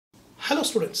Hello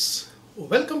students,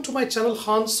 welcome to my channel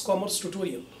Hans Commerce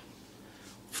Tutorial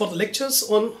for the lectures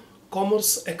on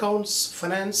commerce, accounts,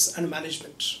 finance and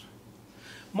management.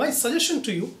 My suggestion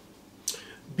to you,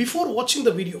 before watching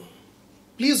the video,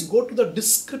 please go to the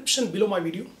description below my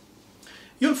video.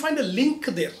 You'll find a link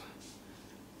there.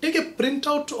 Take a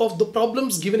printout of the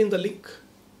problems given in the link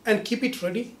and keep it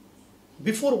ready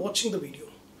before watching the video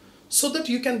so that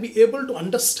you can be able to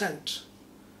understand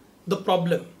the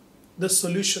problem, the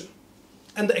solution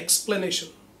and the explanation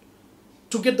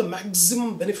to get the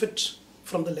maximum benefit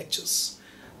from the lectures.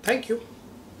 Thank you.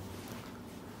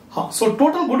 So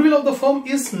total goodwill of the firm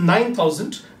is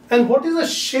 9,000, and what is the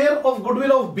share of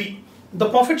goodwill of B? The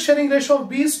profit sharing ratio of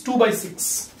B is 2 by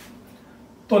 6.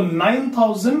 So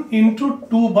 9,000 into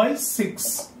 2 by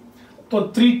 6. So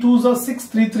 3 2s are 6,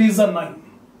 3 3s are 9.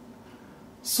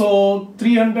 So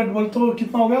 300 बोल तो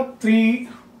कितना हो गया?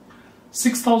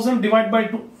 6,000 divided by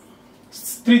 2,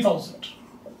 3,000.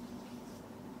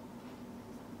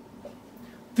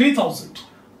 3,000.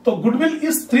 So goodwill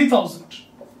is 3,000.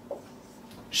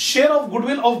 Share of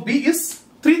goodwill of B is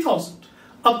 3,000.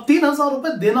 अब 3,000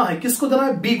 रुपए देना है, किसको देना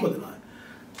है? B को देना है.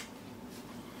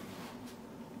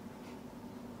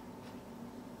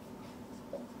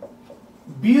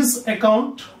 B's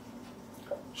account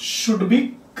should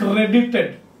be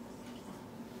credited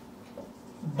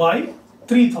by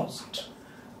 3,000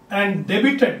 and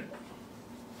debited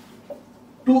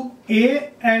to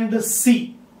A and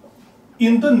C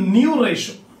in the new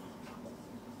ratio,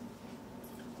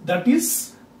 that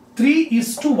is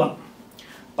 3:1.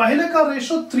 पहले का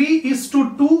रेशो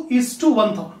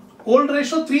 3:2:1 था. Old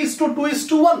ratio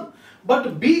 3:2:1,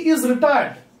 but B is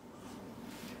retired.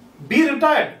 B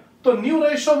retired, so new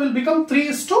ratio will become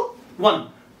 3:1.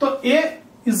 So A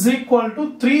is equal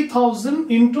to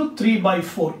 3,000 into 3 by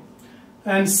 4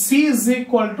 and C is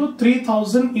equal to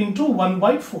 3,000 into 1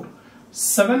 by 4.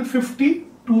 750,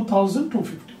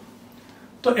 2,250.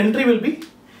 So entry will be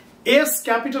A's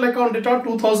capital account data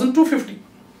 2,250.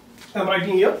 I am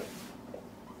writing here.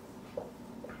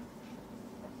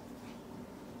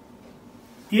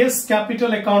 A's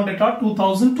capital account data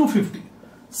 2,250.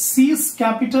 C's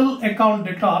capital account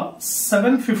data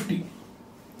 750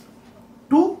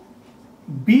 to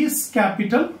B's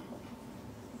capital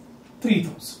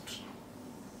 3,000.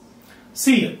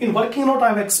 See here, in working note I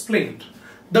have explained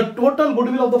the total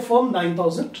goodwill of the firm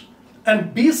 9,000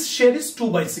 and B's share is 2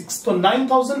 by 6. So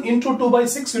 9,000 into 2 by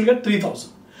 6 will get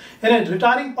 3,000. यानी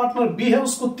retiring partner B है,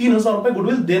 उसको 3,000 रुपए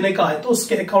goodwill देने का है, तो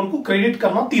उसके account को क्रेडिट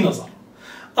करना 3,000.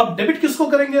 अब डेबिट किसको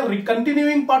करेंगे?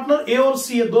 कंटिन्यूइंग पार्टनर ए और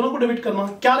सी है, दोनों को डेबिट करना.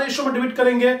 क्या रेशो में डेबिट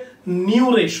करेंगे?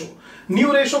 New ratio.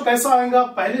 न्यू रेशो कैसा आएगा?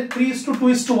 पहले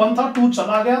 3:2:1 था, 2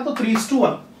 चला गया तो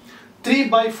 3:1. 3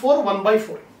 by 4, 1 by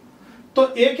 4. तो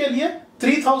ए के लिए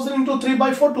 3,000 into 3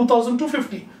 by 4,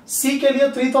 2,250. C के लिए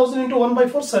 3,000 into 1 by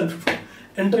 4, 750.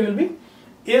 Entry will be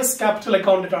A's capital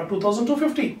account data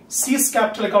 2,250, C's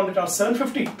capital account data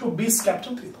 750 to B's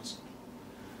capital 3,000.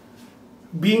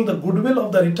 Being the goodwill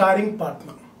of the retiring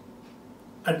partner,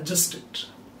 adjust it.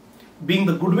 Being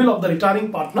the goodwill of the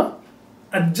retiring partner,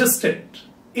 adjust it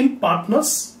in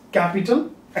partner's capital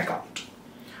account.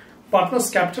 Partner's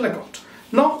capital account.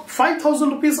 Now 5,000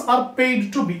 rupees are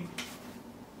paid to B.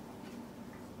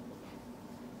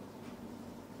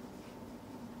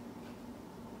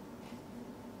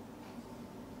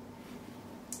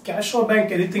 Cash or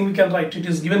bank, anything we can write. It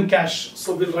is given cash,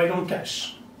 so we'll write on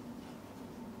cash.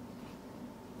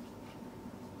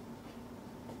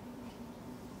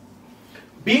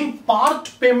 Being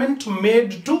part payment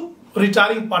made to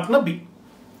retiring partner B.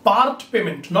 Part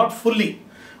payment, not fully.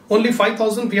 Only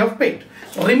 5,000 we have paid.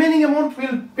 Remaining amount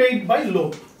will be paid by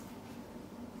loan.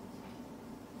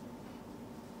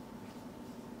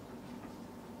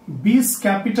 B's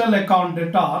capital account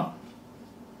data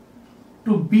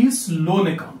to B's loan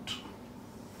account.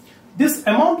 This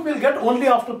amount will get only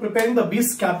after preparing the B's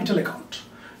capital account.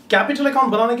 Capital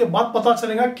account बनाने के बाद पता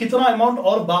चलेगा कितना amount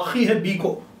और बाकी है B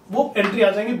को, वो entry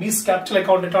आ जाएंगे B's capital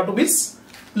account data to B's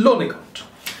loan account.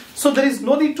 So there is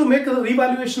no need to make a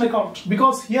revaluation account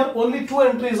because here only 2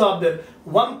 entries are there,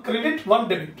 one credit, one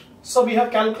debit. So we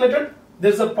have calculated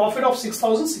there is a profit of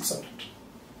 6,600.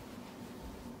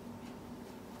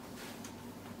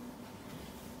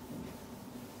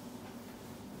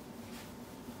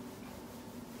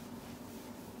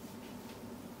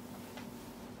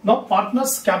 Now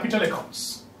partners capital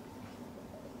accounts.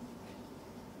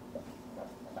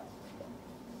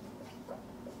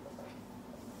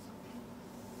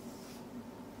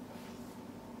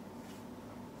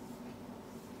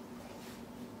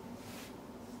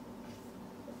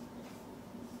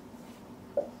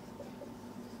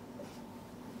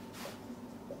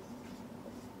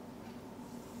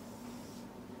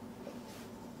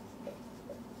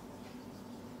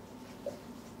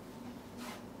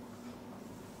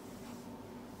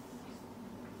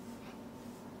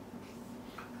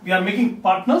 We are making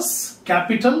partners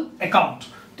capital account.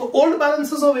 The old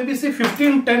balances of ABC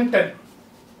 15, 10, 10.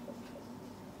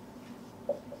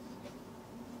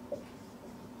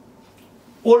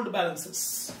 Old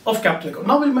balances of capital account.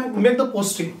 Now we'll make the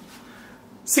posting.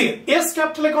 See, A's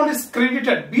capital account is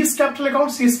credited, B's capital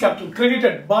account, C's capital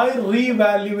credited by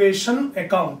revaluation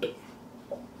account.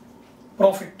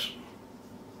 Profit.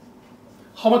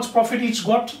 How much profit each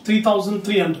got?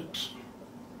 3,300.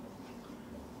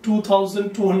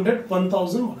 2,200,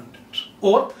 1,100.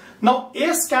 Or now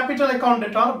A's capital account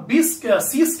data,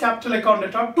 C's capital account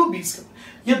data to B's capital.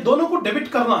 ये दोनों को debit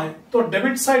करना है तो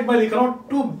debit side में लिख रहा हूं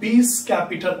टू बीस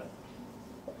कैपिटल.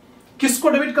 किसको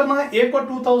डेबिट करना है? ए को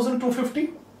 2,250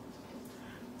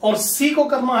 और सी को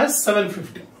करना है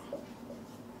 750.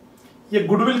 ये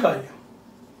गुडविल का है.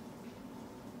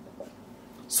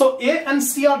 सो A and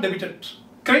C R debited.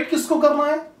 Credit किसको करना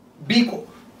है? बी को.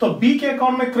 तो बी के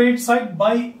अकाउंट में credit side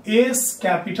by S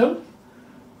capital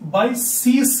by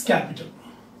सी's capital.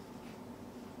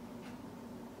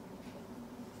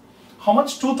 How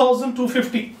much?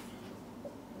 2,250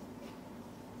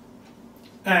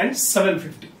 and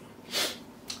 750.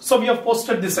 So we have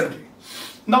posted this entry.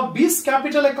 Now B's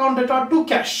capital account data to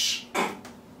cash.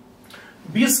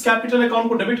 B's capital account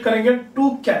को debit करेंगे to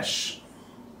cash.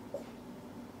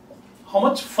 How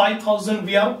much? 5,000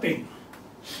 we are paying.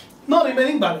 Now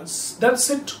remaining balance. That's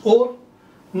it. Or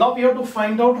now we have to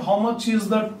find out how much is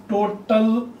the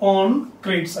total on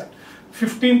credit side.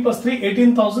 15 plus 3,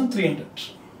 18,300.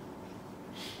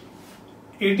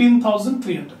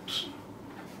 18,300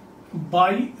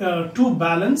 by to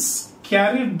balance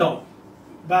carried down,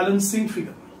 balancing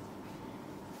figure,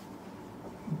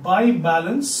 by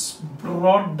balance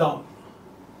brought down.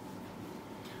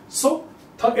 So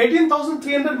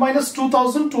 18,300 minus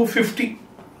 2,250.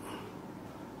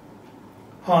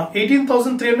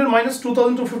 18,300 minus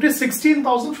 2,250,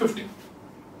 16,050.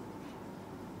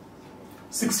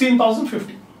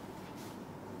 16,050.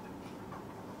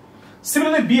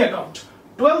 Similarly, B account.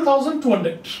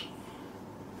 12,200.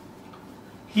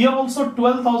 Here also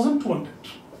 12,200.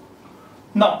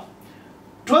 Now,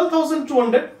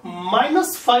 12,200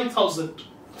 minus 5,000,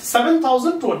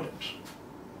 7,200.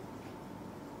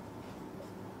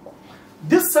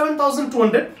 This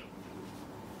 7,200,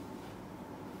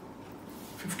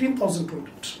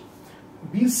 15,200.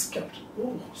 B's capital.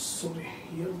 Oh, sorry.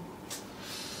 Here.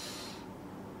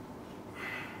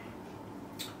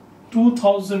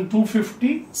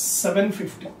 2,250,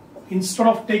 750. Instead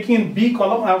of taking in B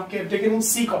column, I have taken in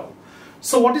C column.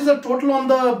 So what is the total on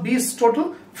the B's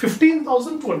total?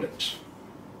 15,200.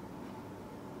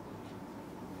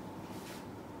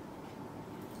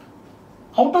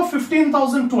 Out of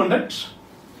 15,200,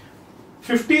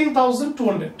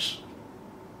 15,200.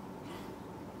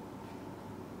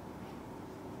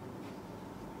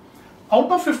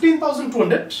 Out of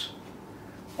 15,200,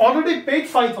 already paid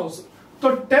 5,000.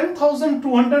 So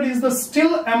 10,200 is the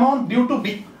still amount due to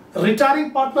B.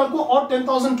 Retiring partner को और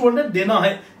 10,200 देना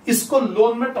है. इसको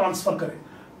loan में transfer करें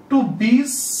to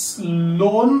बीज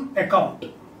loan account.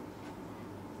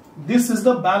 This is the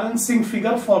balancing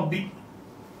figure for B.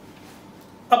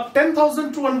 अब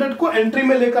 10,200 को एंट्री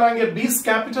में लेकर आएंगे. बीज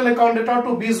कैपिटल अकाउंट डेटा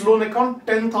टू बीज loan account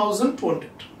 10,200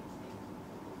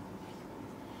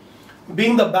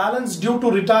 being the balance due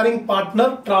to retiring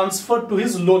partner transferred to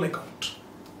his loan account.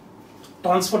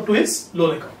 Transferred to his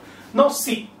loan account. Now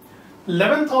see,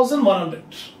 11,100.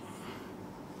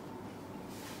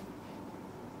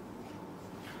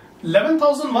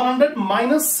 11,100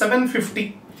 minus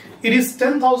 750. It is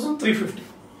 10,350.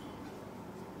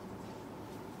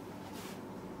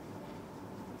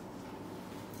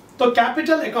 So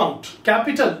capital account,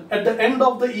 capital at the end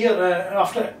of the year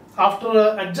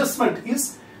after adjustment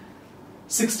is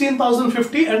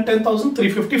 16,050 and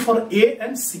 10,350 for A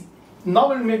and C. Now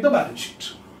we'll make the balance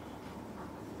sheet.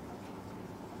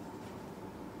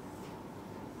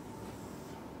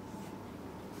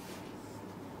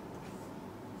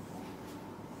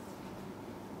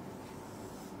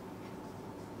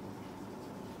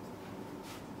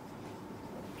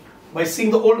 By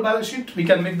seeing the old balance sheet, we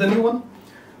can make the new one.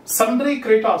 Sundry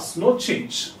creditors, no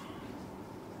change.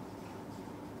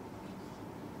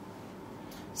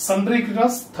 Sundry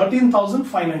creditors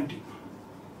 13,590,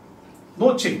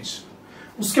 no change.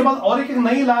 उसके बाद और एक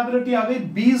नई liability आ गई,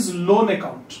 बीज loan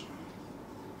account.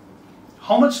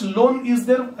 How much loan is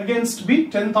there against B?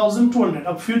 10,200.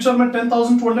 अब future में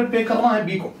 10,200 पे करना है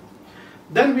बी को.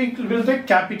 Then we will take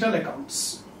capital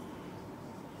accounts.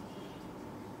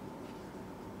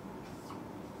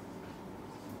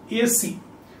 AC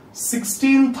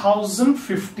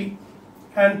 16,050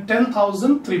 and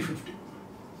 10,350.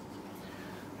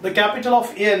 the capital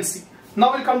of A and C.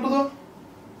 Now we'll come to the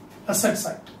asset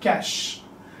side, cash.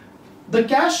 The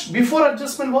cash before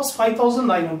adjustment was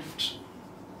 5,900.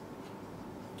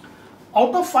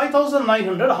 Out of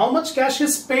 5,900, how much cash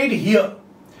is paid here?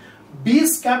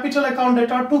 B's capital account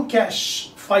data to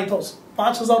cash 5,000.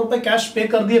 5,000 रुपए cash पे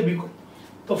कर दिए B को,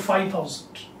 तो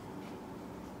 5,000.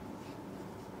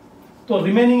 तो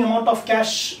remaining amount of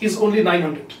cash is only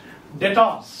 900.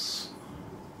 Debtors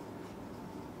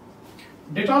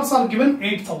are given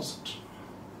 8,000.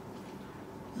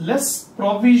 Less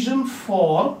provision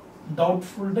for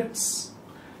doubtful debts.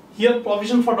 Here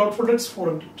provision for doubtful debts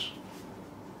 400.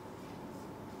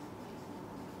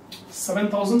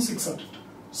 7,600.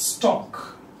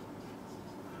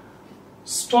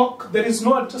 Stock, there is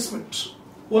no adjustment.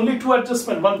 Only two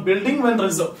adjustment. One building, one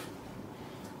reserve.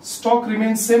 Stock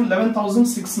remains same,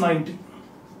 11,690.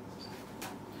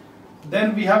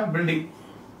 Then we have building.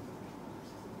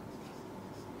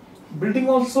 Building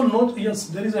also note, yes,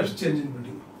 there is a change in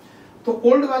building. The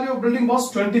old value of building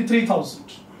was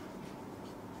 23,000.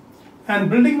 And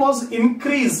building was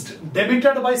increased,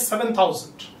 debited by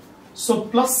 7,000. So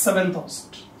plus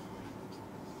 7,000.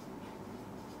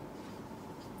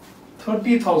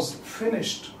 30,000,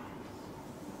 finished.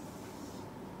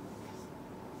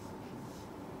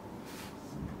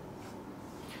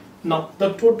 Now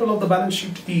the total of the balance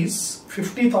sheet is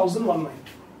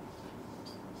 50,190.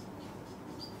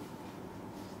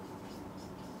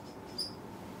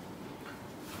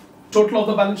 Total of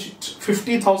the balance sheet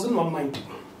 50,190.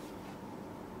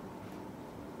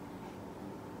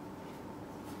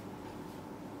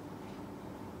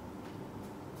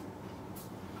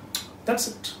 That's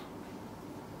it.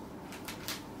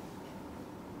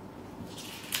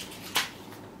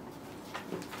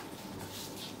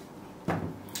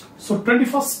 So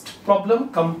 21st problem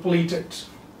completed.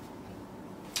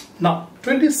 Now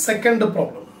 22nd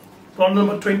problem. Problem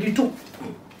number 22.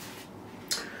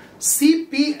 C,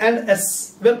 P and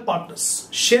S were partners,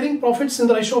 sharing profits in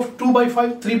the ratio of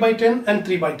 2/5, 3/10 and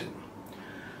 3/10.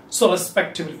 So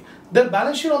respectively, their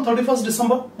balance sheet on 31st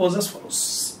December was as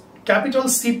follows. Capital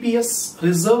CPS,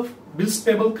 reserve, bills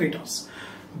payable, creditors.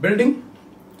 Building,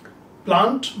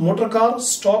 plant, motor car,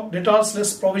 stock, debtors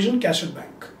less provision, cash at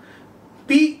bank.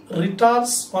 P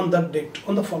retires on that date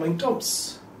on the following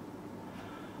terms.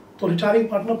 So retiring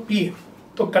partner P,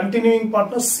 so continuing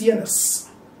partner C and S.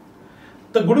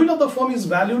 The goodwill of the firm is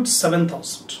valued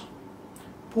 7,000.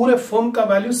 पूरे firm का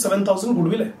value 7,000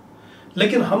 goodwill है,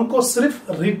 लेकिन हमको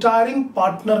सिर्फ retiring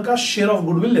partner का share of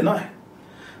goodwill लेना है.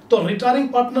 तो रिटायरिंग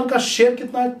पार्टनर का शेयर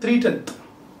कितना है? 3/10.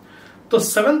 तो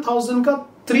 7,000 का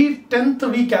 3/10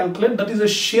 we calculate, that is a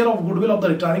share of goodwill of the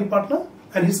retiring partner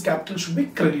and his capital should be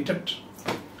credited.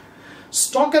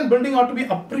 Stock and building are to be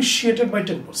appreciated by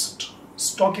 10%.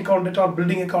 Stock account data or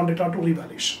building account data to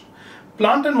revaluation.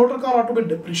 Plant and motor car are to be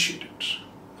depreciated.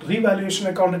 Revaluation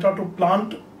account data to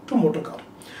plant to motor car.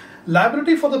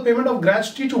 Liability for the payment of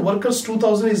gratuity to workers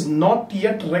 2,000 is not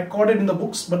yet recorded in the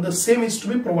books, but the same is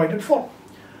to be provided for.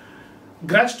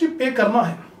 Gratuity pay करना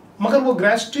है, मगर वो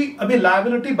gratuity अभी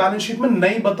liability balance sheet में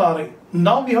नहीं बता रहे.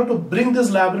 Now we have to bring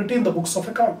this liability in the books of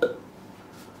account.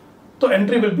 तो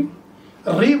entry will be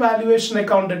revaluation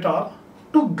account data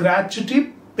to gratuity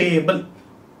payable.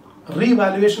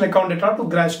 Revaluation account data to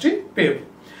gratuity payable.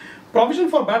 Provision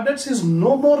for bad debts is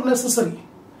no more necessary.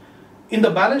 In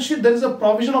the balance sheet there is a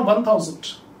provision of 1,000.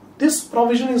 This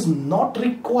provision is not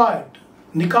required.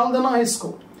 निकाल देना है इसको.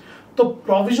 तो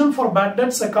provision for bad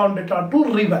debts account data to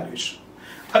revaluation.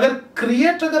 अगर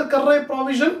create अगर कर रहे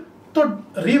provision तो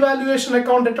revaluation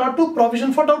account data to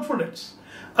provision for doubtful debts.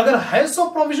 अगर है सो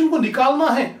provision को निकालना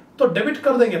है तो डेबिट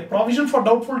कर देंगे provision for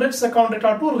doubtful debts account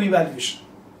data to revaluation.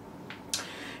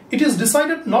 It is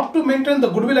decided not to maintain the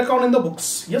goodwill account in the books.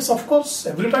 Yes, of course,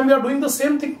 every time we are doing the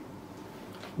same thing.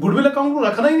 Goodwill account को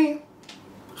रखना ही नहीं है,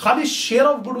 खाली share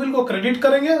of goodwill को credit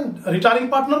करेंगे retiring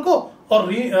partner को, और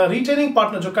retaining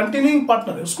partner जो कंटिन्यूइंग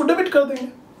पार्टनर है उसको डेबिट कर देंगे.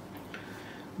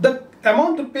 The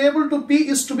amount payable to P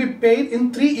is to be paid in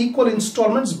 3 equal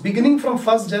installments beginning from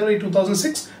 1st January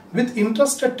 2006 with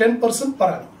interest at 10% per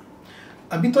annum.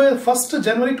 अभी तो ये 1st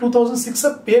January 2006 से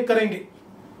पे करेंगे,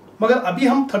 मगर अभी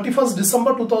हम 31st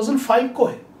December 2005 को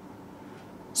है.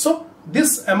 So this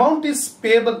amount is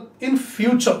payable in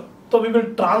future. So we will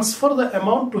transfer the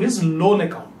amount to his loan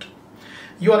account.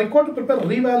 You are required to prepare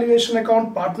revaluation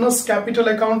account, partners capital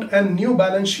account and new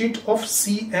balance sheet of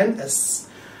C and S.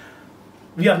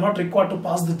 We are not required to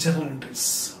pass the journal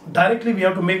entries. Directly we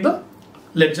have to make the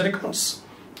ledger accounts.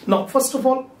 Now first of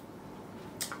all,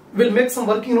 we'll make some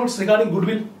working notes regarding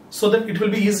goodwill so that it will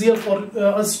be easier for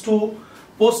us to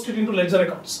post it into ledger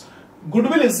accounts.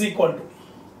 Goodwill is equal to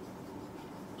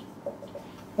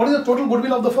What is the total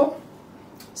goodwill of the firm?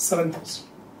 7,000.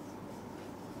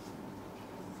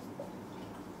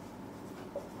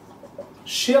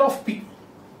 Share of P,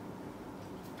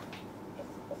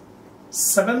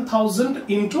 7,000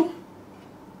 into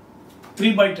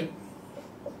 3 by 10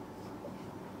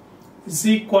 is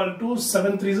equal to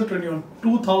 7 3 is 21,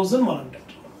 2,100.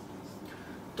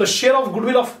 The share of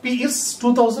goodwill of P is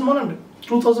 2,100.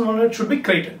 2,100 should be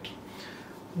credited.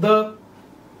 The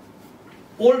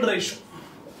old ratio.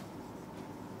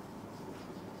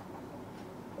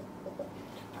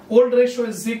 Old ratio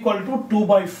is equal to 2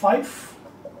 by 5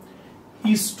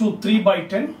 is to 3 by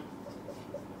 10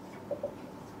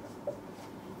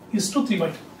 is to 3 by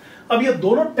 10. अब ये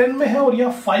दोनों 10 में है और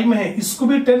यह 5 में है, इसको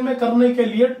भी 10 में करने के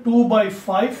लिए 2 by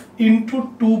 5 into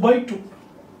 2 by 2.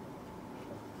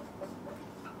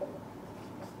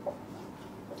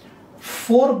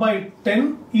 4 by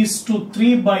 10 is to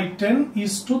 3 by 10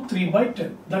 is to 3 by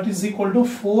 10. That is equal to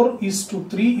 4 is to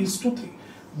 3 is to 3.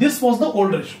 This was the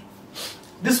old ratio.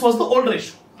 This was the old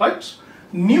ratio, right?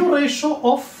 New ratio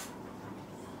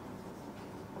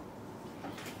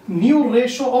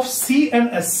of C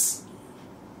and S.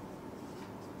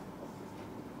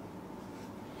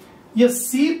 Yes,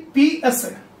 C, P, S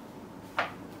है.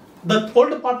 The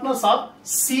old partners are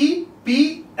C,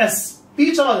 P, S.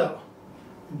 P चला जा रहा,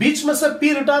 बीच में से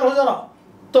P retire हो जा रहा,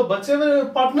 तो बचे हुए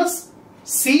पार्टनर्स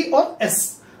C और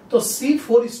S. तो C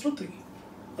 4:3,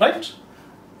 right?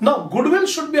 Now goodwill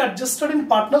should be adjusted in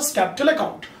partners capital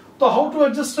account. So how to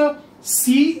adjust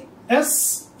C,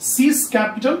 S, C's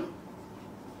capital,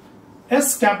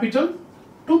 S capital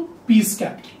to P's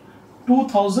capital,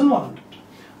 2,100.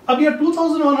 अब ये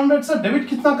 2,100 से डेबिट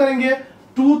कितना करेंगे?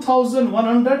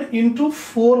 2,100 into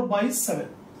 4 by 7.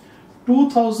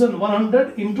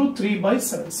 2,100 into 3 by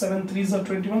 7. 7 3s are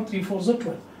 21, 3 4s are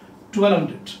 12.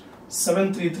 1,200.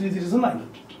 7 3 3 3 is 900.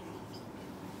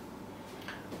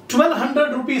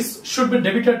 1,200 rupees should be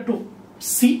debited to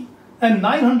C and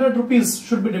 900 rupees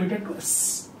should be debited to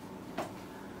S.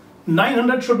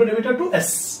 900 should be debited to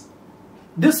S.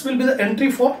 This will be the entry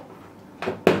for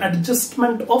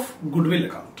adjustment of goodwill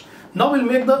account. Now we'll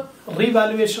make the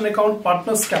revaluation account,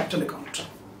 partners capital account.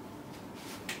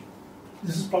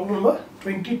 This is problem number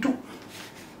 22.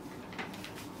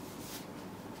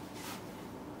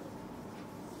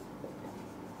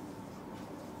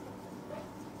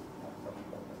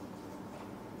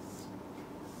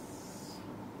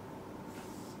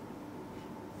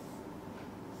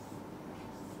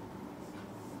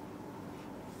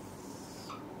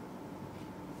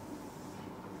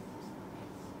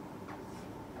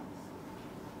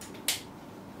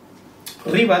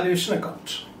 Revaluation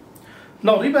account.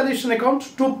 Now revaluation account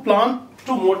to plant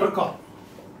to motor car.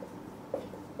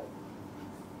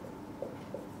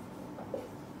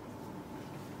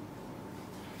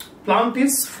 Plant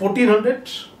is 1,400,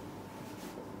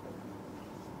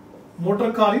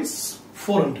 motor car is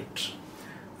 400,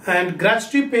 and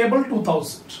gratuity payable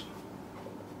 2,000.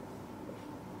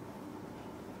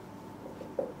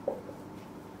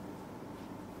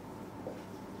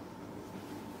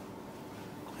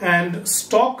 And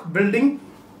stock building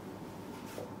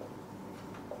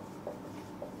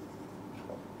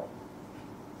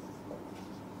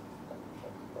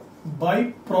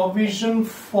by provision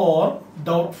for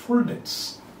doubtful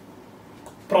debts.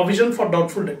 Provision for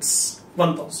doubtful debts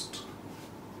 1,000.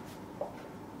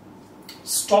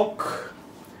 Stock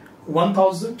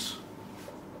 1,000.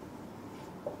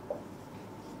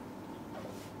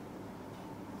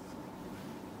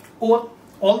 Over.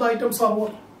 All the items are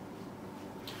over.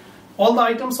 All the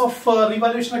items of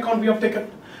revaluation account we have taken.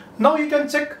 Now you can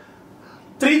check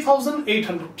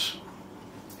 3,800.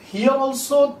 Here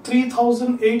also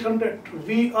 3,800.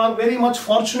 We are very much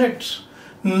fortunate.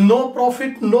 No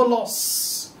profit, no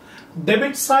loss.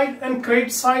 Debit side and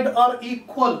credit side are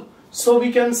equal. So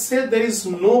we can say there is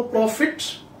no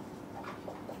profit,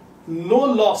 no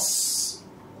loss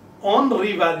on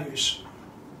revaluation.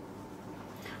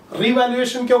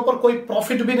 Revaluation के ऊपर कोई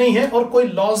profit भी नहीं है और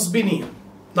कोई loss भी नहीं है.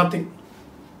 Nothing,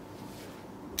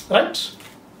 right?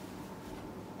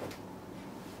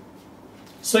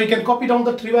 So you can copy down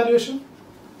that revaluation.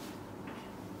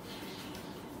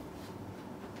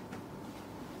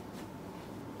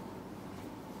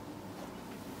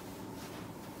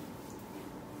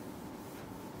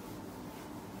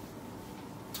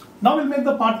 Now we'll make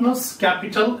the partner's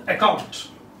capital account.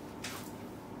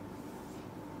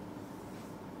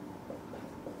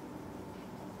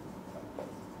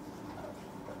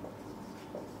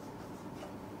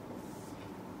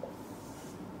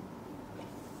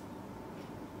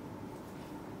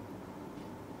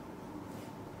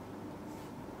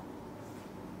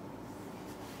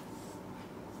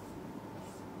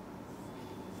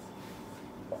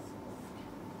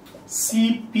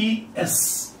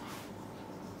 CPS.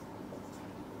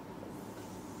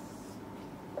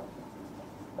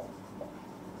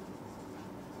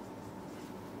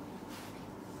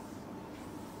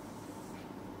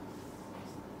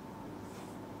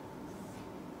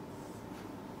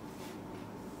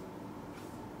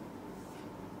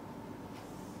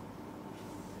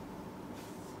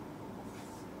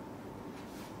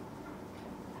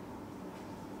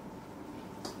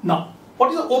 Now,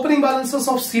 what is the opening balances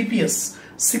of CPS?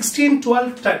 16,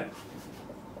 12, 10.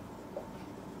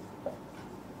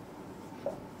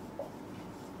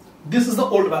 This is the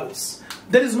old balance.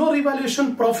 There is no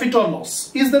revaluation, profit or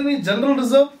loss. Is there any general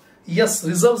reserve? Yes,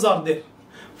 reserves are there.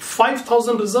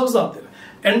 5,000 reserves are there.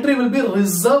 Entry will be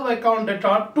reserve account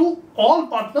data to all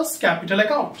partners capital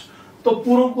account. So,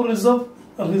 पूरों को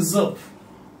reserve.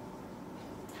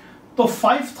 So,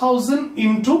 5,000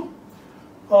 into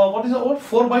what is the word?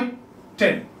 4 by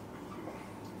 10.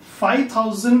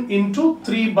 5,000 into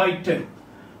 3 by 10.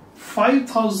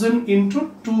 5,000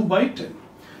 into 2 by 10.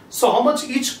 So how much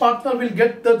each partner will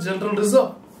get the general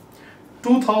reserve?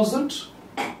 2,000,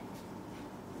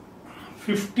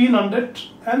 1,500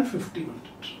 and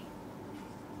 1,500.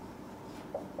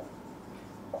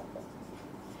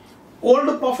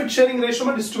 Old profit sharing ratio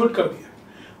में distribute कर दिया.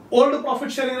 Old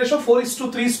profit sharing ratio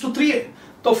 4:3:3 है.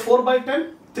 तो 4 by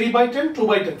 10, 3 by 10, 2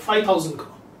 by 10, 5,000 का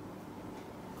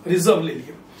reserve ले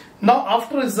लिया. Now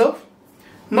after reserve,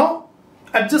 now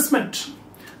adjustment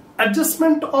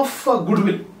of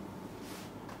goodwill.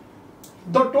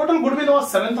 The total goodwill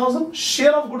was 7,000.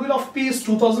 Share of goodwill of P is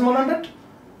 2,100.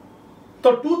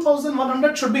 So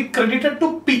 2,100 should be credited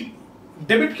to P.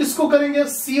 Debit किसको करेंगे?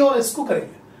 C और S को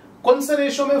करेंगे. कौन से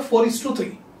रेशो में?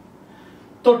 4:3.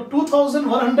 तो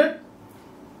 2,100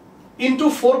 into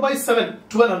 4 by 7,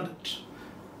 1,200.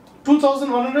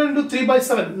 2,100 into 3 by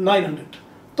 7, 900.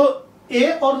 तो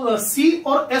A और C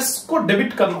और S को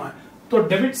डेबिट करना है. तो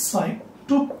debit side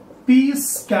to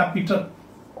P's capital.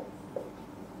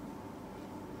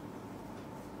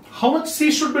 How much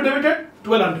C should be debited?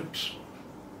 1,200.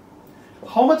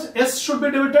 How much S should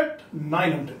be debited?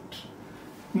 900.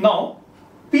 Now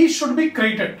P should be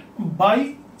credited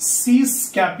by C's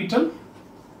capital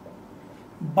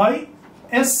by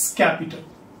S capital.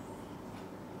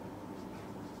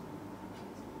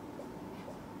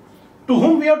 To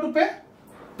whom we have to pay?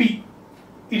 P.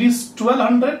 It is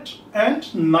 1,200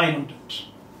 and 900.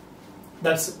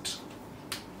 That's it.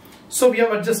 So we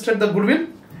have adjusted the goodwill.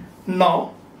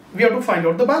 Now we have to find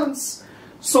out the balance.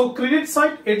 So credit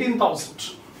side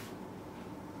 18,000.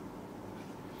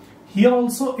 Here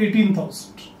also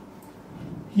 18,000.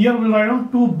 Here we will write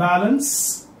down to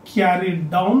balance carried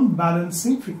down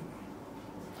balancing fee.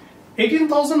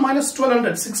 18,000 minus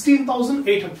 1,200,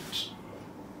 16,800.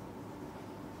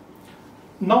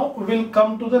 Now we will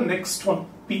come to the next one,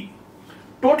 P.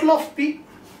 Total of P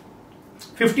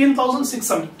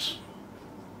 15,600.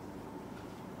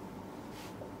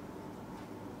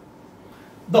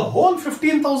 The whole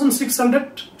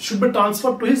 15,600 should be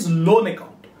transferred to his loan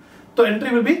account. So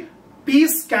entry will be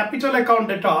P's capital account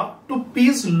data to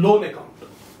P's loan account.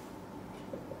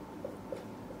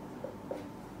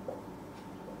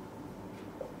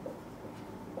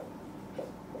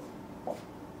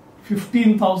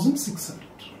 15,600.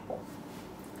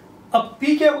 अब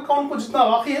P के account को जितना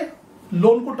बाकी है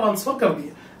loan को transfer कर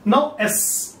दिया. Now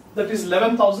S that is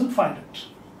 11,500.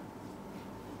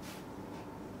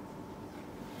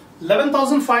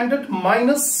 11,500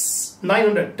 minus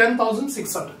 900,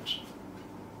 10,600.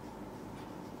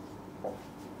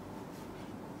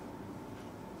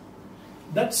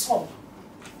 That's all.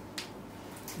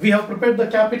 We have prepared the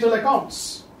capital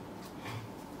accounts.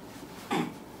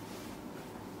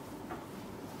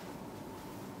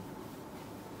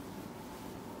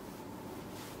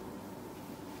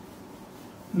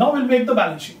 Now we'll make the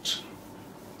balance sheet.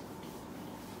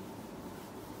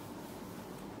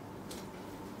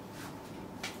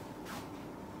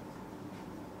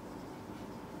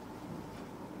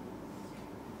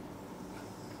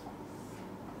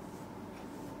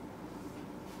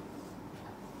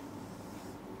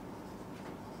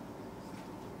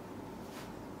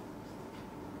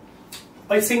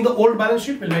 By seeing the old balance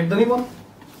sheet, we'll make the new one.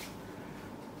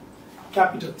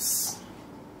 Capitals.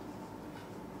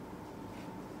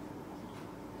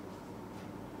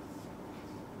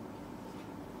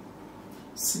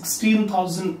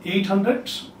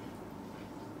 $16,800,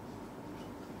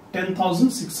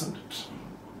 10,600.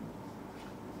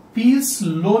 P's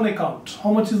loan account.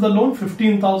 How much is the loan?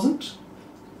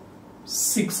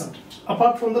 15,600.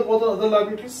 Apart from the other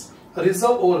liabilities,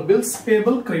 reserve over bills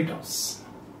payable creditors.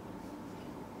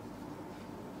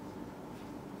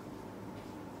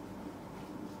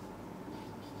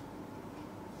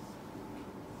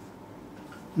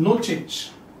 no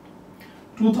change.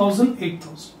 2000,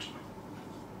 8000.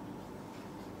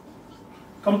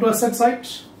 Come to asset side.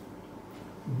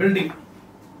 Building.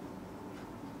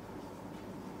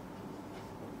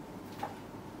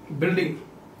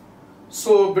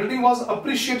 So building was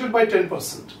appreciated by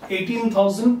 10%.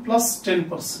 18,000 plus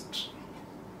 10%.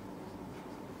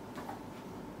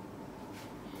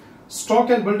 Stock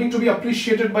and building to be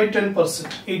appreciated by 10%.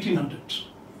 1800.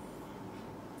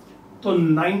 So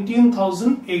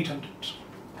 19,800.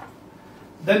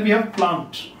 Then we have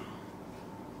plant.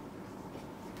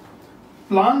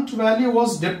 Plant value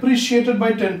was depreciated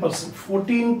by 10%.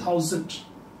 14,000.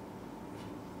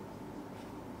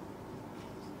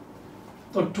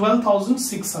 So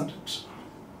 12,600.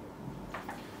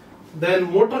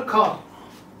 Then motor car.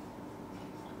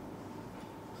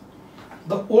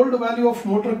 The old value of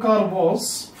motor car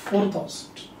was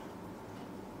 4,000.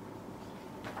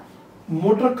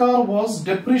 Motor car was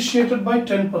depreciated by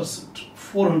 10%.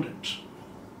 400.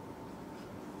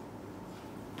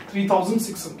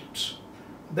 3,600.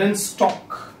 Then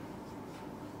stock.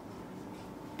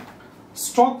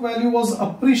 Stock value was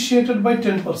appreciated by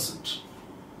 10%.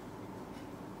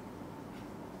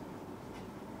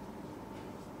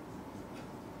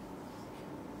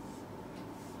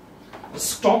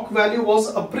 Stock value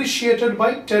was appreciated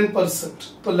by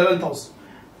 10% to 11,000.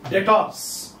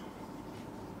 Debtors.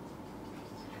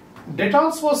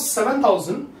 Debtors was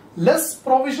 7,000 less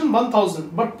provision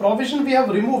 1,000, but provision we have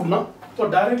removed now, so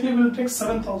directly we will take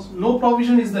 7,000. No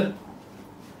provision is there.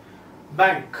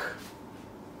 Bank.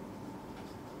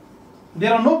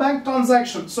 There are no bank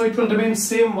transactions, so it will remain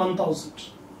same 1,000.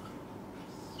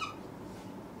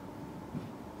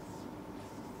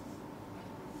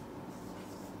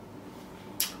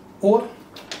 Or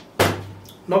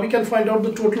now we can find out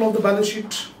the total of the balance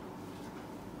sheet.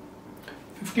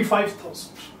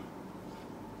 55,000.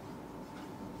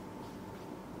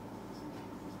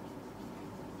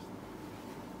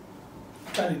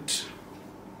 Correct.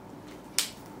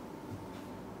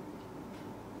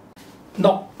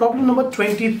 Now problem number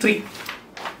 23.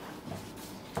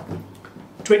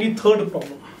 23rd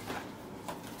problem.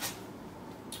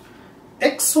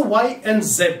 X, Y and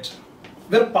Z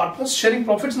were partners sharing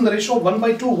profits in the ratio of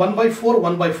 1/2, 1/4,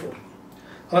 1/4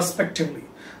 respectively.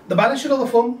 The balance sheet of the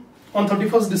firm on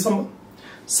 31st December.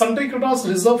 Sundry creditors,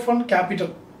 reserve fund, capital,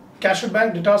 cash at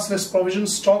bank, debtors less provision,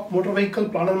 stock, motor vehicle,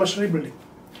 plant and machinery, building.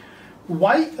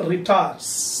 Y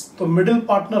retires. The middle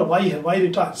partner Y है, Y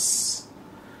retires.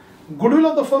 Goodwill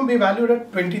of the firm be valued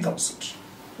at 20,000.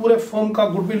 पूरे firm का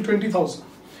goodwill 20,000.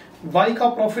 Y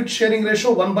का profit sharing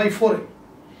ratio 1/4 है.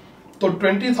 तो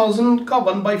 20,000 का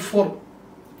 1/4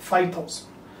 5,000.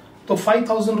 So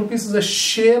 5,000 rupees is a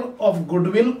share of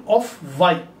goodwill of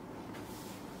Y.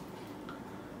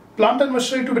 Plant and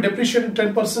machinery to be depreciated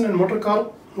 10% and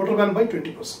motor van by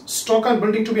 20%. Stock and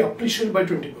building to be appreciated by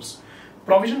 20%.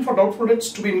 Provision for doubtful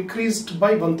debts to be increased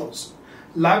by 1,000.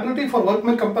 Liability for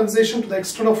workman compensation to the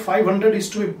extent of 500 is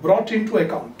to be brought into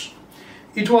account.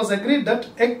 It was agreed that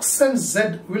X and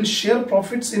Z will share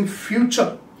profits in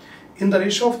future in the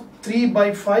ratio of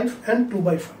 3/5 and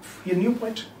 2/5. A new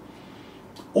point.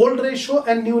 Old ratio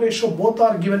and new ratio both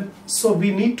are given, so we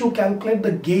need to calculate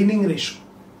the gaining ratio.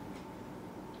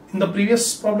 In the previous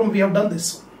problem we have done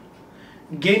this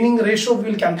one. Gaining ratio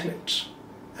we will calculate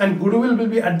and goodwill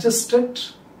will be adjusted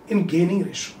in gaining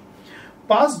ratio.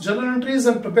 Pass journal entries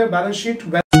and prepare balance sheet